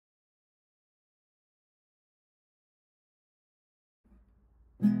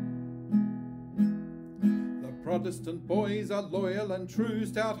Protestant boys are loyal and true,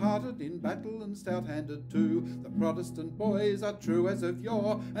 stout-hearted in battle and stout-handed too. The Protestant boys are true as of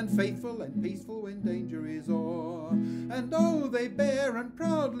yore, and faithful and peaceful when danger is o'er. And oh, they bear and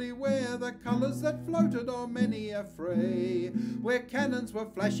proudly wear the colours that floated o'er many a fray. Where cannons were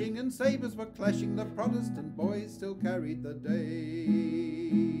flashing and sabres were clashing, the Protestant boys still carried the day.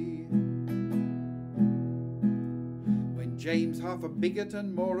 James, half a bigot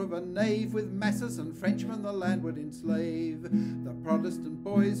and more of a knave, with masses and Frenchmen the land would enslave, the Protestant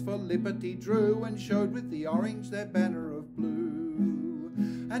boys for liberty drew, and showed with the orange their banner of blue.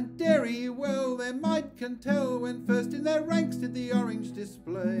 And Derry well their might can tell, when first in their ranks did the orange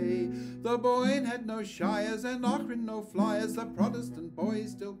display. The Boyne had no shires and Aughrim no flyers, the Protestant boys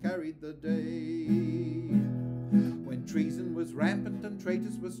still carried the day. When treason was rampant and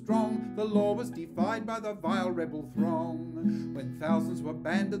traitors were strong, the law was defied by the vile rebel throng. When thousands were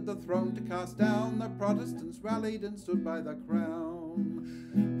banded the throne to cast down, the Protestants rallied and stood by the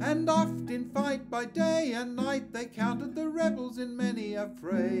crown. And oft in fight by day and night they counted the rebels in many a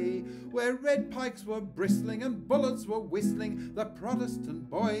fray. Where red pikes were bristling and bullets were whistling, the Protestant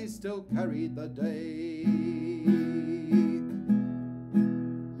boys still carried the day.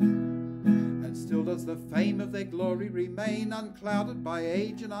 Still does the fame of their glory remain, unclouded by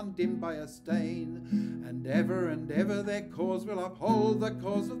age and undimmed by a stain. And ever their cause will uphold, the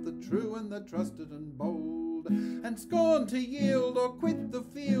cause of the true and the trusted and bold. And scorn to yield or quit the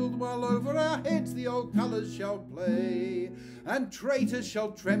field, while over our heads the old colours shall play. And traitors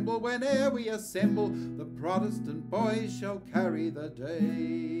shall tremble whene'er we assemble, the Protestant boys shall carry the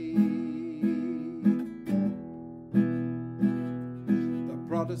day.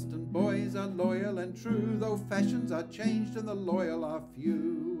 Protestant boys are loyal and true, though fashions are changed and the loyal are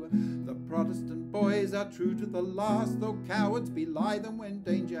few. The Protestant boys are true to the last, though cowards belie them when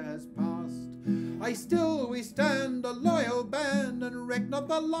danger has passed. Aye, still we stand a loyal band, and reck not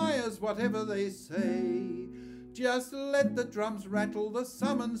the liars whatever they say. Just let the drums rattle the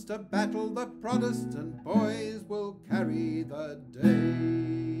summons to battle, the Protestant boys will carry the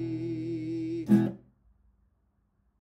day.